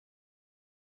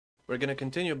We're going to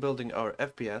continue building our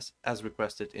FPS as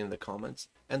requested in the comments,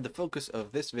 and the focus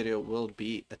of this video will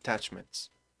be attachments,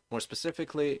 more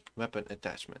specifically weapon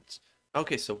attachments.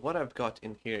 Okay, so what I've got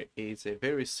in here is a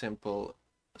very simple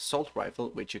assault rifle,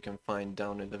 which you can find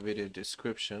down in the video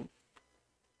description.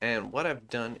 And what I've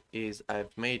done is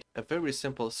I've made a very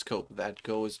simple scope that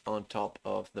goes on top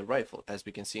of the rifle, as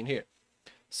we can see in here.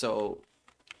 So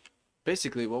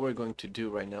basically what we're going to do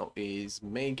right now is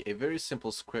make a very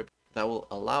simple script that will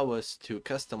allow us to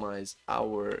customize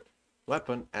our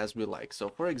weapon as we like. So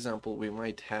for example, we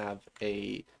might have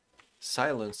a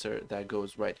silencer that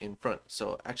goes right in front.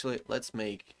 So actually let's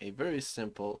make a very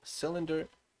simple cylinder.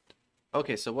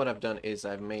 Okay, so what I've done is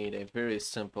I've made a very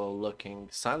simple looking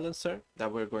silencer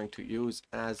that we're going to use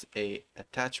as a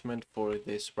attachment for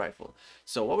this rifle.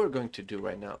 So what we're going to do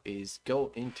right now is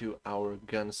go into our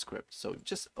gun script. So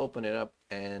just open it up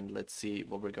and let's see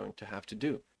what we're going to have to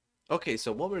do. Okay,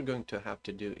 so what we're going to have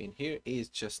to do in here is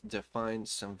just define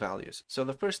some values. So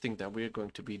the first thing that we're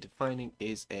going to be defining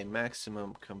is a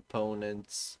maximum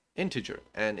components integer.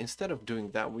 And instead of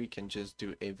doing that, we can just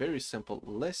do a very simple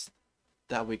list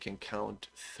that we can count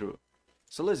through.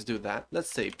 So let's do that.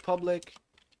 Let's say public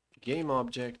game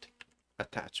object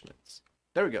attachments.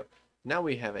 There we go. Now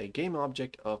we have a game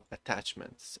object of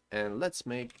attachments, and let's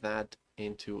make that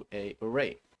into an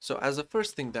array. So as the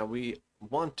first thing that we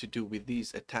want to do with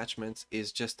these attachments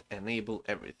is just enable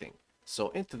everything. So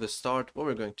into the start, what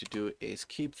we're going to do is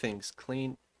keep things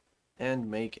clean and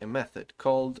make a method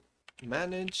called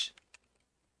manage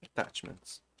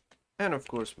attachments. And of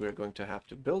course, we're going to have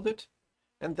to build it.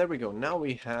 And there we go. Now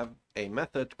we have a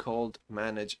method called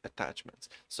manage attachments.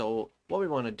 So what we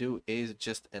want to do is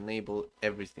just enable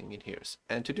everything in here.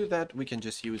 And to do that, we can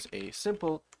just use a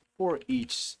simple for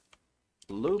each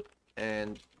loop.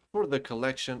 And for the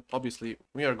collection, obviously,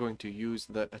 we are going to use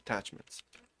the attachments.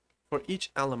 For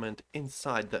each element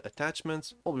inside the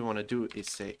attachments, all we want to do is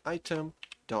say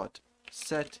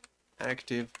item.set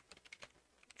active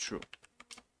true.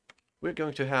 We're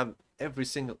going to have every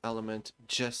single element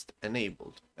just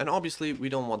enabled. And obviously we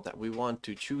don't want that. We want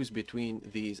to choose between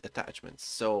these attachments.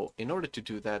 So in order to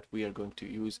do that, we are going to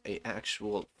use a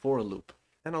actual for loop.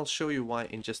 And I'll show you why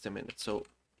in just a minute. So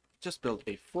just build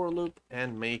a for loop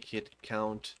and make it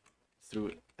count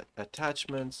through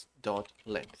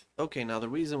attachments.length. Okay, now the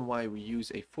reason why we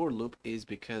use a for loop is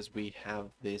because we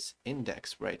have this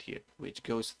index right here, which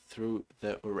goes through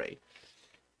the array.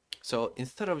 So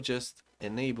instead of just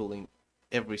enabling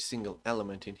every single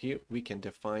element in here, we can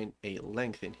define a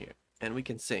length in here, and we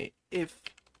can say if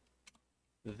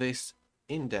this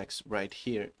index right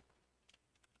here,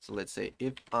 so let's say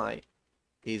if I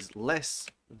is less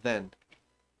than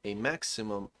a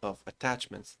maximum of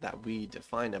attachments that we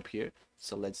define up here,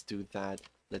 so let's do that.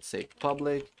 Let's say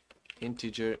public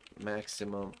integer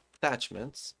maximum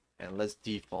attachments, and let's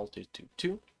default it to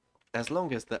 2. As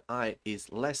long as the I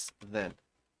is less than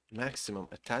maximum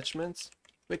attachments,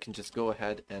 we can just go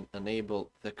ahead and enable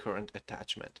the current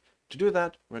attachment. To do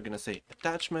that, we're going to say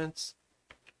attachments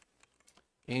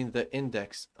in the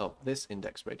index of this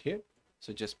index right here.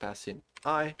 So just pass in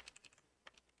i.set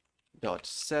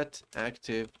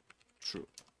active true.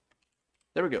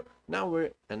 There we go. Now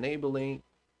we're enabling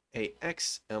a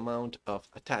X amount of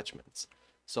attachments.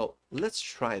 So let's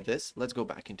try this. Let's go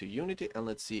back into Unity and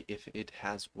let's see if it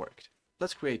has worked.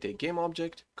 Let's create a game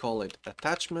object, call it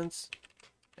attachments.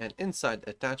 And inside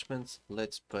attachments,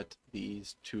 let's put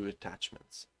these 2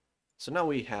 attachments. So now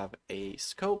we have a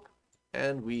scope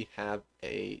and we have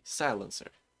a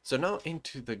silencer. So now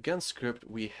into the gun script,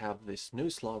 we have this new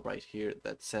slot right here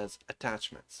that says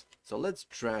attachments. So let's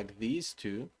drag these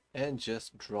 2 and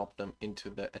just drop them into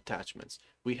the attachments.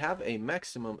 We have a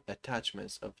maximum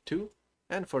attachments of 2,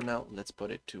 and for now, let's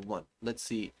put it to 1. Let's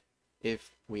see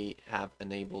if we have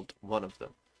enabled one of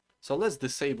them. So let's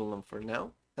disable them for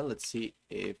now. And let's see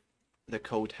if the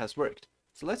code has worked.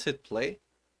 So let's hit play.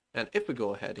 And if we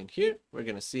go ahead in here, we're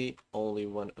going to see only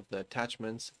one of the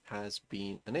attachments has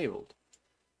been enabled.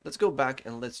 Let's go back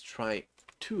and let's try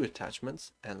 2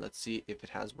 attachments and let's see if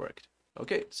it has worked.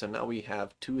 Okay, so now we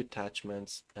have 2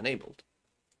 attachments enabled.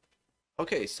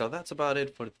 Okay, so that's about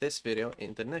it for this video.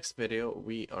 In the next video,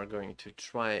 we are going to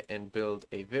try and build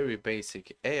a very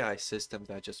basic AI system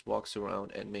that just walks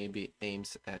around and maybe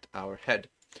aims at our head.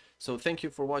 So thank you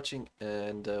for watching,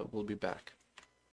 and we'll be back.